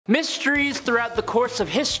Mysteries throughout the course of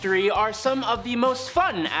history are some of the most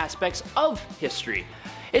fun aspects of history.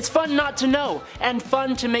 It's fun not to know, and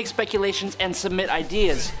fun to make speculations and submit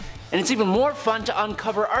ideas. And it's even more fun to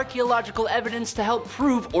uncover archaeological evidence to help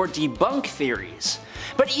prove or debunk theories.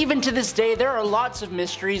 But even to this day, there are lots of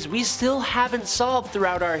mysteries we still haven't solved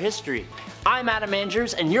throughout our history. I'm Adam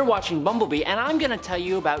Andrews, and you're watching Bumblebee, and I'm gonna tell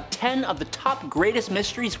you about 10 of the top greatest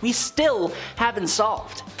mysteries we still haven't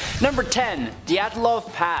solved. Number 10.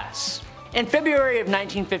 Dyatlov Pass. In February of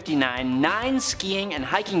 1959, 9 skiing and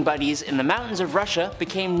hiking buddies in the mountains of Russia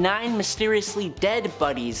became 9 mysteriously dead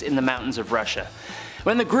buddies in the mountains of Russia.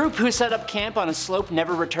 When the group who set up camp on a slope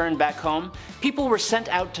never returned back home, people were sent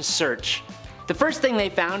out to search. The first thing they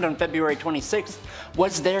found on February 26th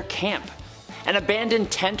was their camp. An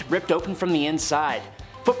abandoned tent ripped open from the inside.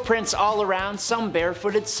 Footprints all around, some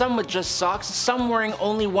barefooted, some with just socks, some wearing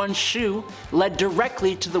only one shoe, led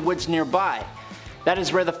directly to the woods nearby. That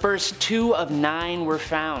is where the first 2 of 9 were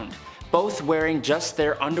found, both wearing just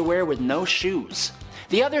their underwear with no shoes.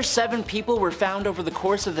 The other 7 people were found over the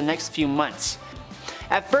course of the next few months.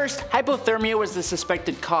 At first, hypothermia was the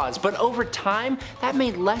suspected cause, but over time, that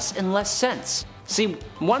made less and less sense. See,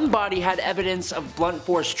 one body had evidence of blunt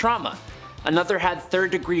force trauma, another had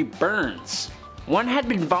 3rd-degree burns. One had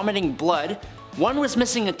been vomiting blood, one was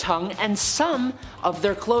missing a tongue, and some of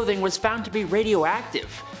their clothing was found to be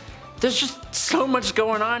radioactive. There's just so much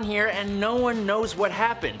going on here, and no one knows what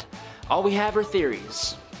happened. All we have are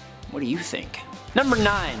theories. What do you think? Number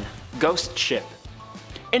 9. Ghost Ship.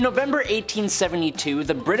 In November 1872,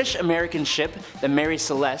 the British-American ship, the Mary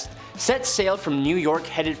Celeste, set sail from New York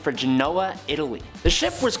headed for Genoa, Italy. The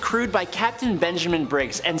ship was crewed by Captain Benjamin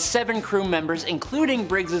Briggs and 7 crew members, including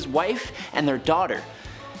Briggs's wife and their daughter.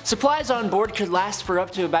 Supplies on board could last for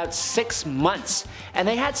up to about 6 months, and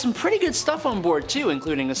they had some pretty good stuff on board too,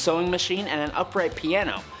 including a sewing machine and an upright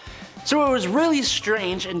piano. So it was really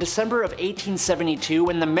strange in December of 1872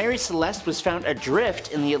 when the Mary Celeste was found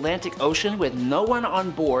adrift in the Atlantic Ocean with no one on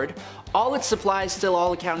board, all its supplies still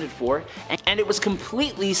all accounted for, and it was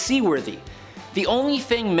completely seaworthy. The only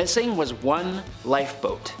thing missing was one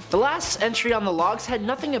lifeboat. The last entry on the logs had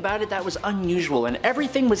nothing about it that was unusual, and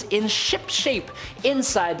everything was in ship shape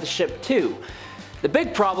inside the ship too. The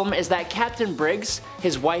big problem is that Captain Briggs,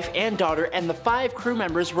 his wife and daughter, and the 5 crew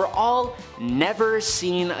members were all never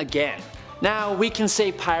seen again. Now, we can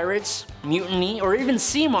say pirates, mutiny, or even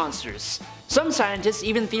sea monsters. Some scientists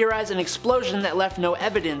even theorize an explosion that left no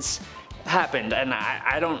evidence happened, and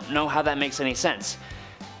I don't know how that makes any sense.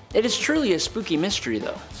 It is truly a spooky mystery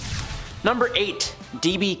though. Number 8.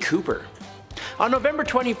 D.B Cooper. On November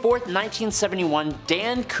 24th, 1971,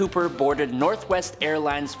 Dan Cooper boarded Northwest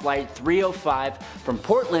Airlines Flight 305 from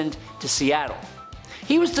Portland to Seattle.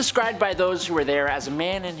 He was described by those who were there as a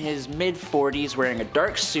man in his mid-40s wearing a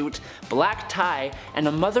dark suit, black tie, and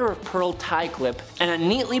a mother-of-pearl tie clip, and a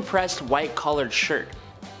neatly pressed white collared shirt.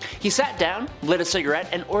 He sat down, lit a cigarette,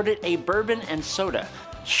 and ordered a bourbon and soda.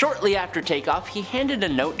 Shortly after takeoff, he handed a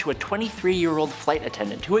note to a 23-year-old flight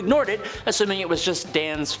attendant who ignored it, assuming it was just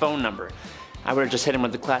Dan's phone number. I would have just hit him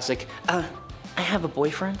with the classic, I have a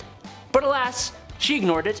boyfriend? But alas, she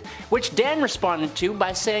ignored it, which Dan responded to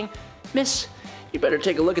by saying, "Miss, you better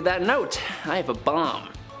take a look at that note. I have a bomb."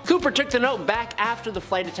 Cooper took the note back after the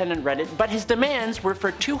flight attendant read it, but his demands were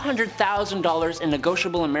for $200,000 in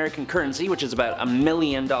negotiable American currency, which is about $1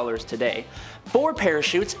 million today, 4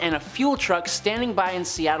 parachutes, and a fuel truck standing by in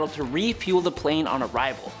Seattle to refuel the plane on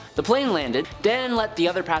arrival. The plane landed, Dan let the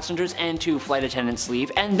other passengers and 2 flight attendants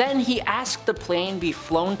leave, and then he asked the plane be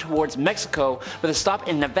flown towards Mexico with a stop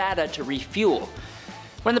in Nevada to refuel.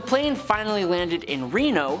 When the plane finally landed in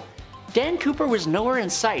Reno, Dan Cooper was nowhere in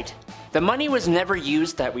sight. The money was never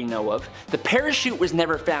used that we know of, the parachute was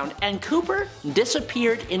never found, and Cooper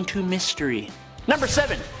disappeared into mystery. Number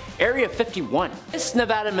 7. Area 51. This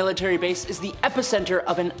Nevada military base is the epicenter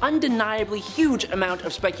of an undeniably huge amount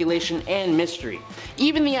of speculation and mystery.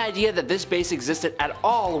 Even the idea that this base existed at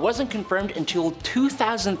all wasn't confirmed until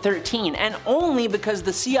 2013, and only because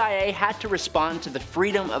the CIA had to respond to the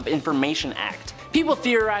Freedom of Information Act. People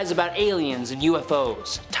theorize about aliens and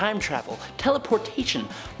UFOs, time travel, teleportation,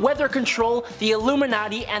 weather control, the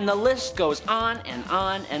Illuminati, and the list goes on and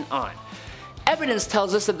on and on. Evidence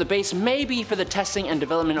tells us that the base may be for the testing and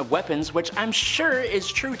development of weapons, which I'm sure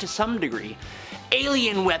is true to some degree.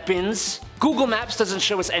 Alien weapons! Google Maps doesn't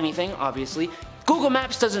show us anything, obviously. Google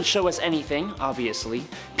Maps doesn't show us anything, obviously.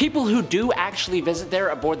 People who do actually visit there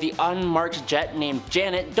aboard the unmarked jet named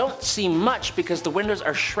Janet don't see much because the windows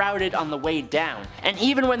are shrouded on the way down. And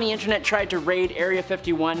even when the internet tried to raid Area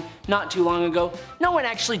 51 not too long ago, no one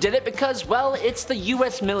actually did it because, well, it's the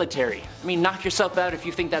US military. I mean, knock yourself out if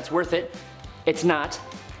you think that's worth it. It's not.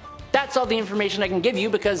 That's all the information I can give you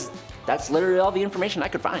because that's literally all the information I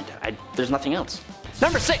could find. There's nothing else.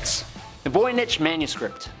 Number 6. The Voynich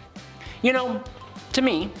Manuscript. You know, to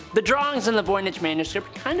me, the drawings in the Voynich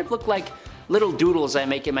Manuscript kind of look like little doodles I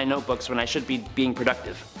make in my notebooks when I should be being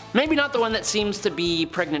productive. Maybe not the one that seems to be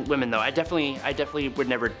pregnant women though. I definitely would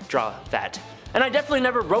never draw that. And I definitely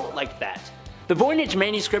never wrote like that. The Voynich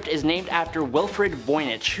Manuscript is named after Wilfrid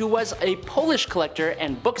Voynich, who was a Polish collector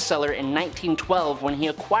and bookseller in 1912 when he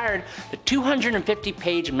acquired the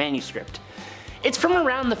 250-page manuscript. It's from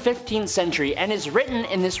around the 15th century and is written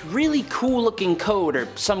in this really cool looking code or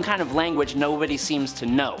some kind of language nobody seems to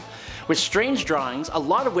know, with strange drawings, a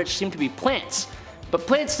lot of which seem to be plants, but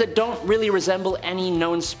plants that don't really resemble any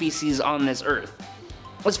known species on this earth.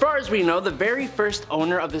 As far as we know, the very first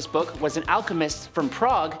owner of this book was an alchemist from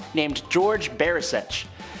Prague named George Barisech.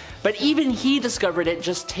 But even he discovered it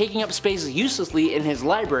just taking up space uselessly in his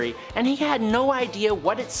library, and he had no idea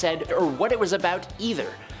what it said or what it was about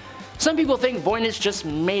either. Some people think Voynich just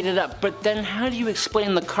made it up, but then how do you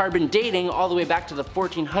explain the carbon dating all the way back to the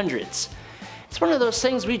 1400s? It's one of those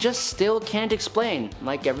things we just still can't explain,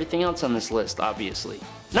 like everything else on this list, obviously.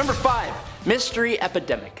 Number 5. Mystery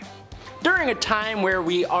Epidemic. During a time where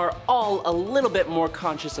we are all a little bit more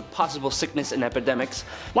conscious of possible sickness and epidemics,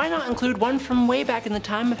 why not include one from way back in the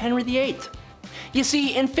time of Henry VIII? You see,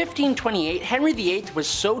 in 1528, Henry VIII was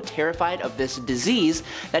so terrified of this disease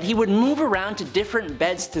that he would move around to different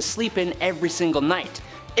beds to sleep in every single night.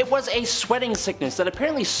 It was a sweating sickness that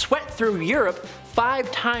apparently swept through Europe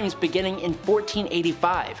 5 times beginning in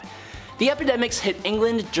 1485. The epidemics hit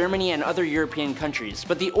England, Germany, and other European countries,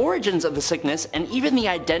 but the origins of the sickness and even the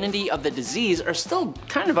identity of the disease are still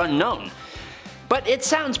kind of unknown. But it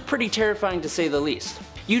sounds pretty terrifying to say the least.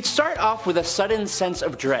 You'd start off with a sudden sense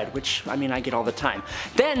of dread, which I mean I get all the time,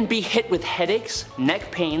 then be hit with headaches,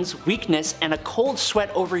 neck pains, weakness, and a cold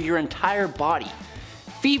sweat over your entire body.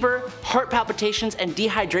 Fever, heart palpitations, and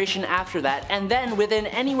dehydration after that, and then within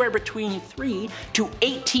anywhere between 3 to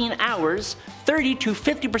 18 hours, 30 to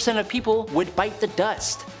 50% of people would bite the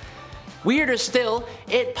dust. Weirder still,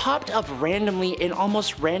 it popped up randomly in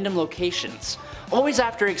almost random locations, always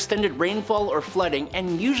after extended rainfall or flooding,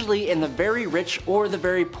 and usually in the very rich or the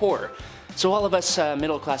very poor, so all of us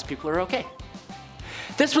middle class people are okay.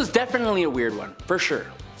 This was definitely a weird one, for sure.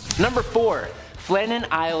 Number 4. Flannan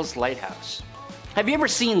Isles Lighthouse. Have you ever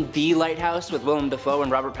seen The Lighthouse with Willem Dafoe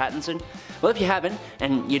and Robert Pattinson? Well, if you haven't,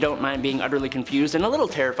 and you don't mind being utterly confused and a little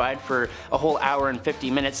terrified for a whole hour and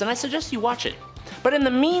 50 minutes, then I suggest you watch it. But in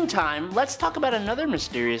the meantime, let's talk about another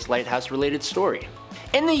mysterious lighthouse related story.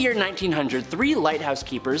 In the year 1900, 3 lighthouse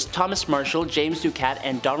keepers, Thomas Marshall, James Ducat,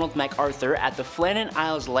 and Donald MacArthur at the Flannan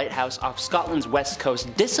Isles Lighthouse off Scotland's west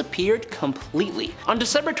coast disappeared completely. On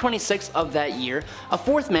December 26th of that year, a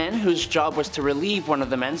 4th man, whose job was to relieve one of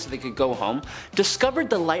the men so they could go home, discovered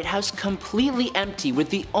the lighthouse completely empty, with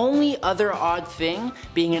the only other odd thing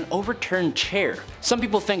being an overturned chair. Some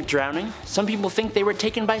people think drowning, some people think they were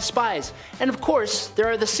taken by spies, and of course, there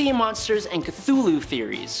are the sea monsters and Cthulhu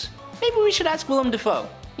theories. Maybe we should ask Willem Dafoe.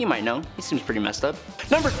 You might know, he seems pretty messed up.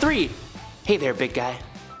 Number 3. Hey there, big guy.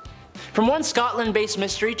 From one Scotland-based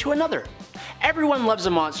mystery to another. Everyone loves a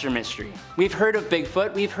monster mystery. We've heard of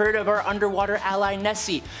Bigfoot, we've heard of our underwater ally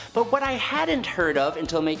Nessie, but what I hadn't heard of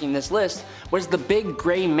until making this list was the Big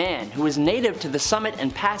Grey Man, who is native to the summit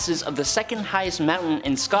and passes of the 2nd highest mountain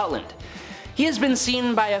in Scotland. He has been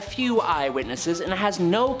seen by a few eyewitnesses and has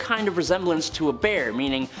no kind of resemblance to a bear,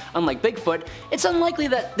 meaning, unlike Bigfoot, it's unlikely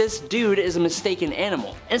that this dude is a mistaken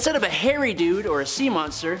animal. Instead of a hairy dude or a sea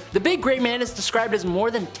monster, the Big Grey Man is described as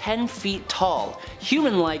more than 10 feet tall,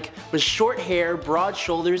 human-like, with short hair, broad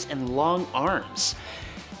shoulders, and long arms.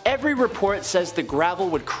 Every report says the gravel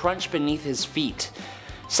would crunch beneath his feet.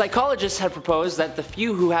 Psychologists have proposed that the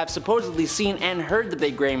few who have supposedly seen and heard the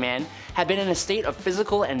Big Grey Man have been in a state of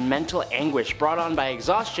physical and mental anguish brought on by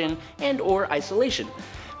exhaustion and or isolation.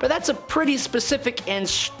 But that's a pretty specific and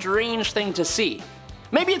strange thing to see.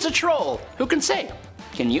 Maybe it's a troll, who can say?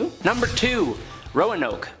 Can you? Number 2.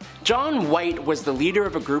 Roanoke. John White was the leader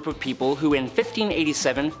of a group of people who in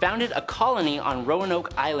 1587 founded a colony on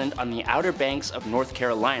Roanoke Island on the outer banks of North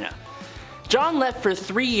Carolina. John left for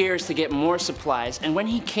 3 years to get more supplies, and when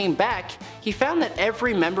he came back, he found that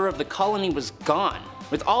every member of the colony was gone,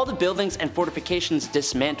 with all the buildings and fortifications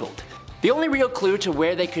dismantled. The only real clue to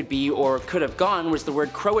where they could be or could have gone was the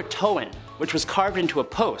word Croatoan, which was carved into a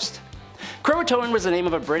post. Croatoan was the name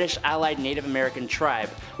of a British allied Native American tribe,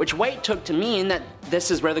 which White took to mean that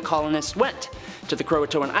this is where the colonists went, to the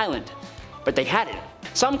Croatoan island. But they hadn't.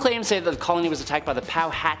 Some claims say that the colony was attacked by the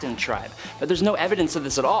Powhatan tribe, but there's no evidence of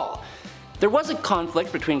this at all. There was a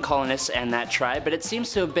conflict between colonists and that tribe, but it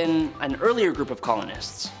seems to have been an earlier group of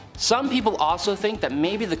colonists. Some people also think that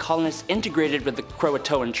maybe the colonists integrated with the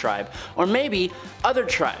Croatoan tribe, or maybe other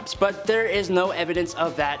tribes, but there is no evidence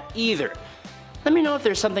of that either. Let me know if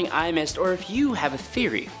there's something I missed or if you have a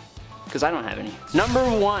theory, because I don't have any. Number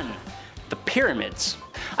 1. The pyramids.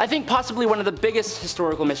 I think possibly one of the biggest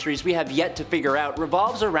historical mysteries we have yet to figure out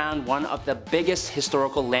revolves around one of the biggest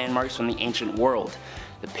historical landmarks from the ancient world.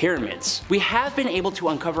 The pyramids. We have been able to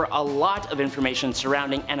uncover a lot of information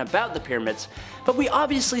surrounding and about the pyramids, but we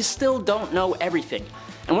obviously still don't know everything.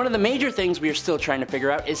 And one of the major things we are still trying to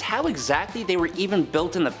figure out is how exactly they were even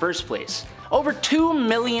built in the first place. Over 2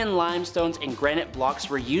 million limestones and granite blocks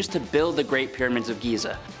were used to build the Great Pyramids of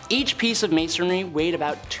Giza. Each piece of masonry weighed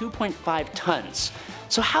about 2.5 tons.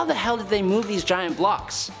 So how the hell did they move these giant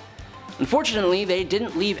blocks? Unfortunately, they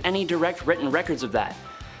didn't leave any direct written records of that.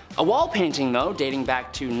 A wall painting though, dating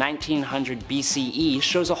back to 1900 BCE,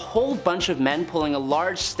 shows a whole bunch of men pulling a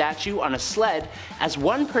large statue on a sled as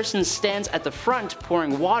one person stands at the front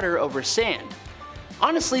pouring water over sand.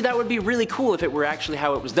 Honestly, that would be really cool if it were actually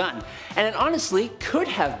how it was done, and it honestly could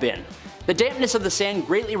have been. The dampness of the sand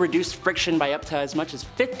greatly reduced friction by up to as much as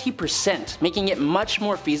 50%, making it much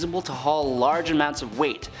more feasible to haul large amounts of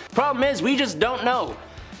weight. Problem is, we just don't know.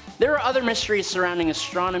 There are other mysteries surrounding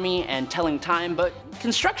astronomy and telling time, but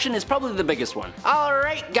construction is probably the biggest one.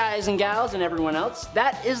 Alright guys and gals and everyone else,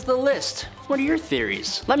 that is the list. What are your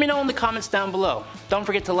theories? Let me know in the comments down below. Don't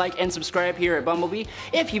forget to like and subscribe here at Bumblebee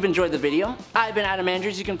if you've enjoyed the video. I've been Adam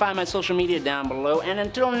Andrews, you can find my social media down below, and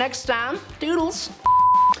until next time, doodles.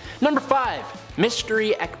 Number 5.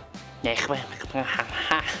 Mystery I'm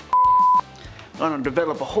gonna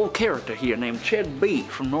develop a whole character here named Chad B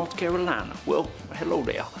from North Carolina. Well, hello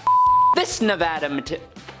there. This Nevada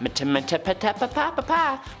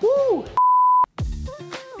Woo!